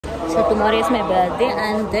So tomorrow is my birthday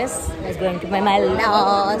and this is going to be my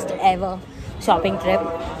last ever shopping trip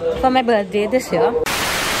for my birthday this year.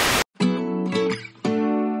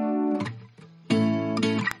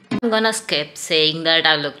 I'm gonna skip saying that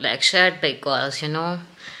I look like shit because, you know,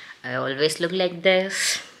 I always look like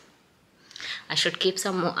this. I should keep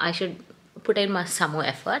some more, I should put in some more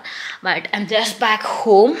effort. But I'm just back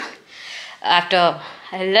home after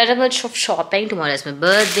a little bit of shopping. Tomorrow is my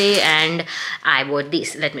birthday and I bought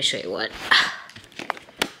this. Let me show you what.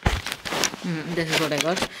 This is what I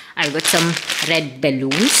got. I got some red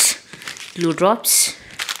balloons, glue drops,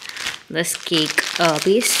 this cake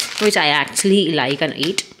piece, which I actually like and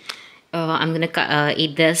eat. I'm gonna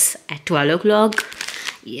eat this at 12 o'clock.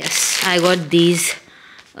 Yes, I got these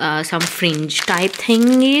some fringe type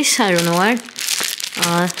thingies. I don't know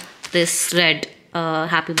what. This red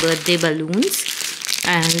happy birthday balloons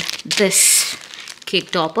and this cake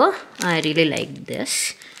topper. I really like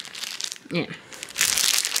this. Yeah,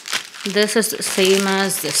 this is the same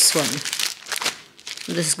as this one.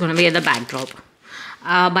 This is gonna be the backdrop.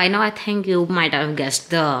 By now I think you might have guessed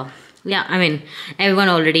the, yeah, I mean everyone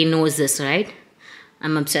already knows this, right?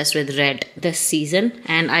 I'm obsessed with red this season,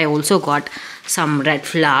 and I also got some red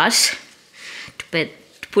flowers to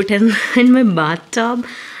put in my bathtub,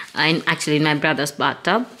 and actually in my brother's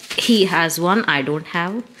bathtub. He has one, I don't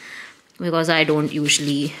have, because I don't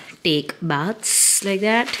usually take baths like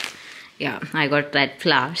that. Yeah, I got red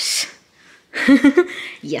flowers.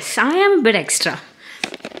 Yes, I am a bit extra.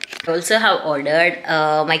 I also have ordered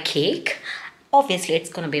my cake. Obviously it's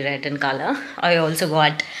gonna be red in color. I also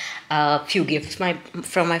got a few gifts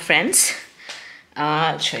from my friends.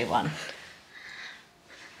 I'll show you one.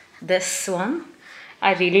 This one,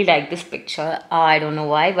 I really like this picture. I don't know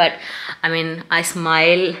why, but I mean, I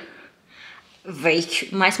smile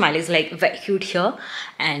my smile is like very cute here.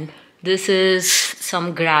 And this is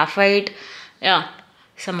some graphite, yeah,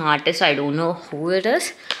 some artist. I don't know who it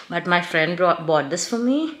is, but my friend bought this for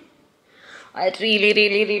me. I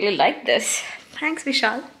really like this. Thanks,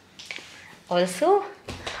 Vishal. Also,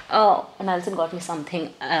 Nelson got me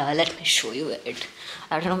something. Let me show you it.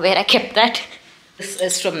 I don't know where I kept that. This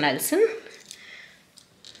is from Nelson.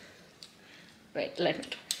 Wait, let me.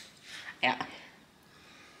 Yeah.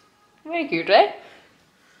 Very cute, right?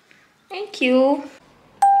 Thank you.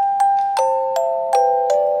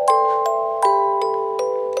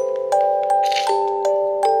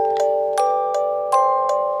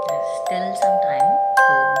 There's still some time,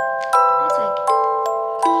 so that's it.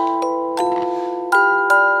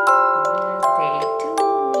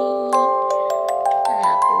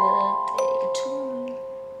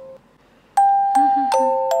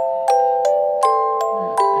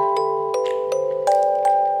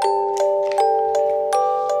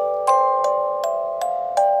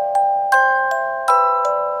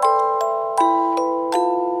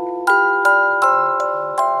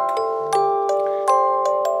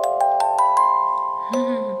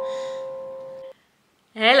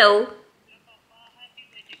 Hello.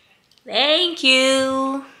 Thank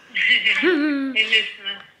you.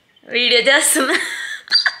 Video just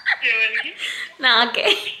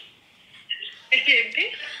okay.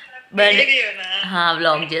 But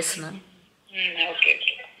vlog just now. Okay.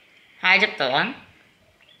 Hi Jappan.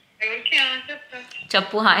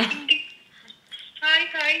 Chappu hi.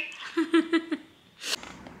 Hi.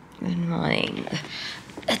 Good morning.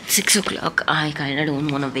 It's 6 o'clock. I kinda don't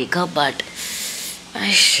wanna wake up, but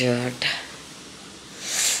I should.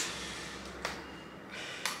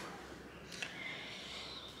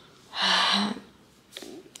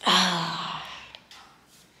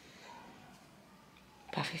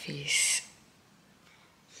 Puffy face.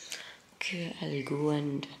 Okay, I'll go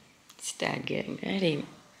and start getting ready.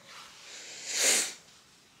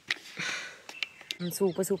 I'm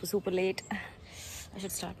super late. I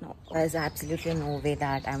should start now. There's absolutely no way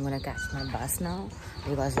that I'm gonna catch my bus now,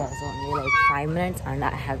 because there's only like 5 minutes and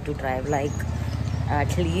I have to drive like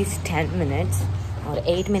at least 10 minutes or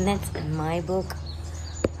 8 minutes in my book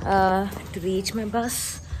to reach my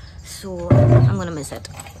bus. So I'm gonna miss it.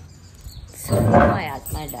 So I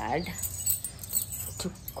asked my dad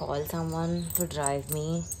to call someone to drive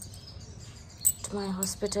me to my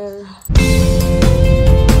hospital.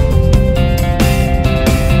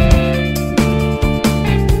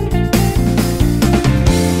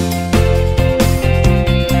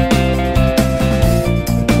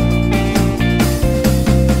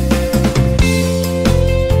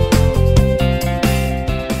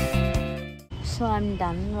 So I'm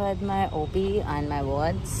done with my OP and my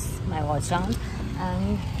watch round,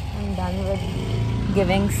 and I'm done with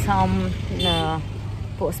giving some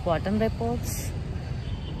postpartum reports,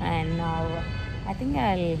 and now I think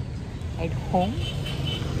I'll head home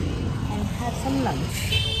and have some lunch.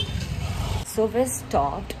 So we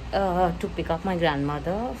stopped to pick up my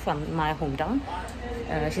grandmother from my hometown.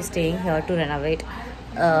 She's staying here to renovate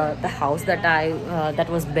the house that that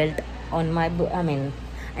was built on my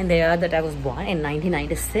in the year that I was born in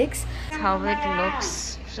 1996. How it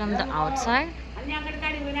looks from the outside. Yeah.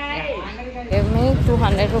 Give me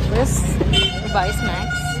 200 rupees to buy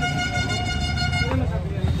snacks.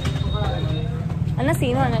 And I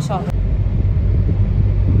seen one in a shop.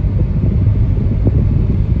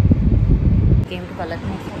 Came to collect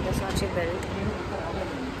my SABYASACHI belt.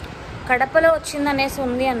 Kadapalo vachindane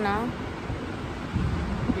undi anna.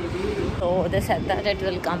 So they said that it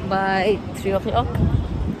will come by 3 o'clock.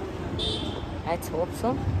 Let's hope so.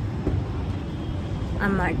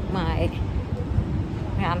 I'm at my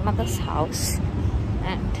grandmother's house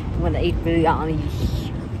and I'm gonna eat biryani.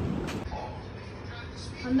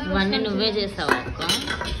 One నువ్వే చేసావా అక్క?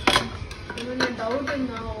 ఏమన్నా doubt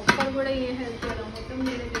ఉందా? ఒక్కరు కూడా ఏ help చేయలేదు, మొత్తం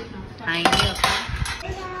నేనే చేసినా. థాంక్యూ అక్క.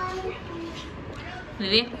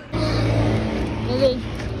 వివి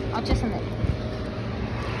వచ్చేసింది.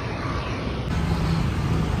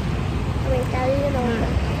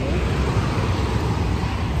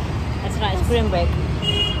 It's an ice cream break.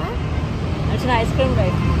 What? It's an ice cream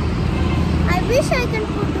break. I wish I can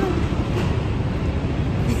put on.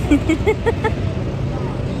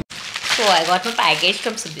 So I got my package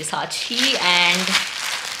from SABYASACHI and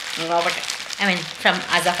from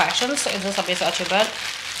Aza Fashion. So it's a SABYASACHI belt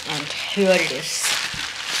and here it is.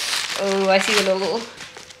 Oh, I see the logo.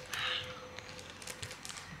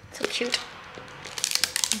 So cute.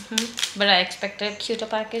 But I expected cuter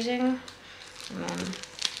packaging.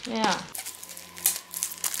 Yeah.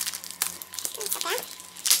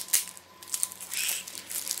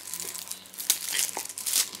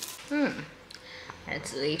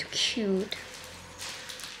 That's way too cute.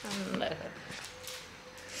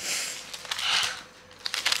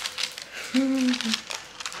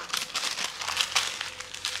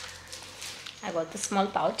 I got the small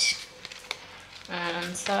pouch, and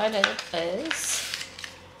inside it is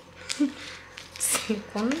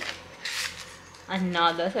silicone,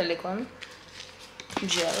 another silicone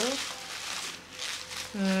gel,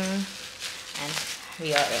 and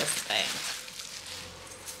here is the.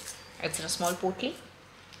 It's in a small potli.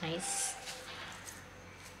 Nice.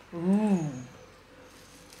 Ooh.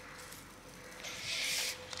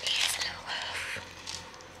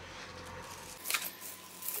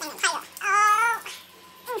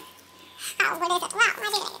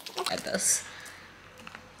 Look at this.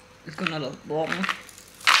 It's gonna look bomb.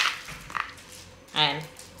 And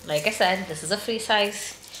like I said, this is a free size.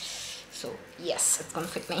 So yes, it's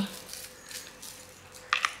gonna fit me.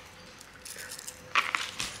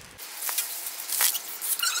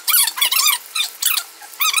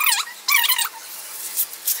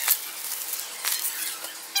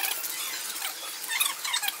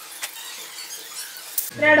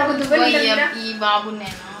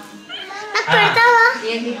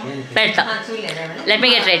 Let me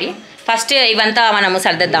get ready. First, ivanta manamu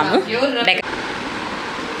sardedamu.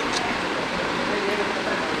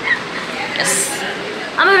 Yes.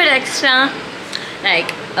 I'm a bit extra. Like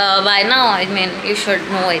by now, I mean, you should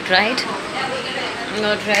know it, right?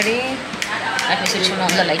 Not ready. Let me switch on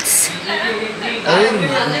all the lights.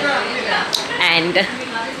 And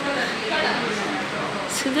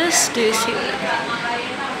so this, do you see?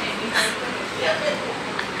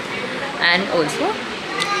 And also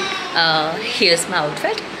here's my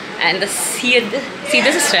outfit, and see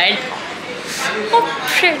this is red. How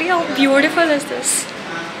pretty, how beautiful is this?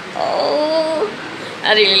 Oh,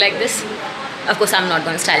 I really like this. Of course I'm not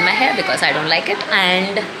going to style my hair because I don't like it,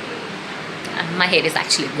 and my hair is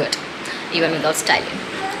actually good even without styling.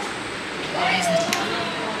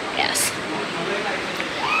 Yes,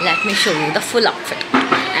 let me show you the full outfit,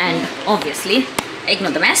 and obviously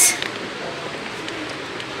ignore the mess.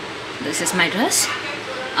 This is my dress.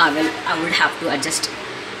 I would have to adjust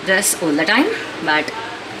this all the time, but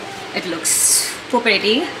it looks so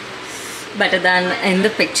pretty, better than in the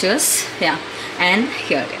pictures. Yeah, and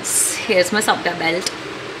here it is. Here's my SABYA belt.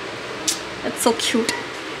 It's so cute.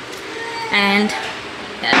 And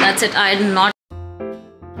yeah, that's it. I'm not.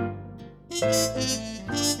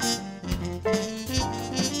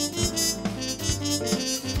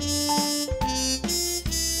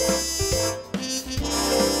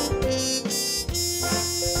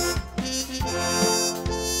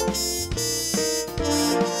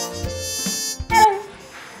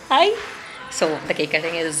 Hi. So the cake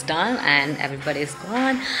cutting is done and everybody is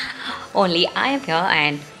gone. Only I am here,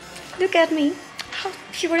 and look at me. How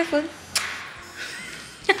beautiful.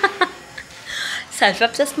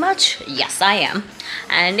 self-obsessed much? Yes, I am.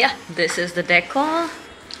 And yeah, this is the decor.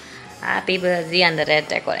 Happy birthday and the red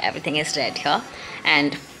decor. Everything is red here.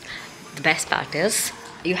 And the best part is,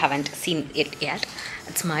 you haven't seen it yet.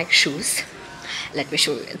 It's my shoes. Let me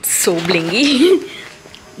show you. It's so blingy.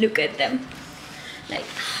 Look at them. Like,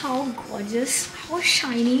 how gorgeous, how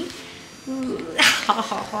shiny.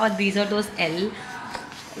 These are those L1.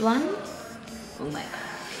 Oh my god.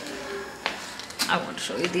 I want to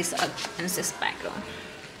show you these against this background.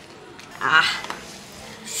 Oh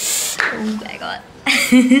my god.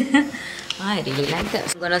 I really like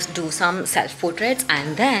this. I'm gonna do some self-portraits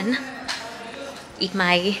and then eat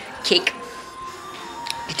my cake.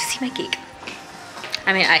 Did you see my cake?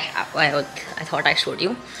 I mean, I thought I showed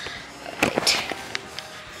you. Wait.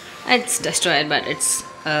 It's destroyed, but it's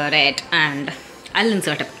red, and I'll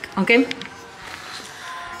insert a pic. Okay.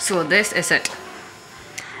 So this is it.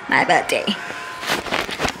 My birthday.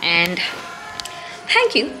 And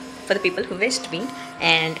thank you for the people who wished me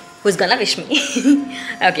and who's gonna wish me.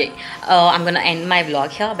 Okay, I'm gonna end my vlog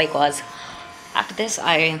here because after this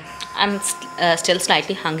I'm still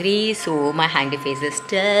slightly hungry, so my hungry face is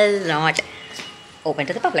still not open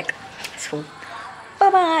to the public. So bye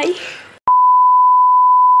bye.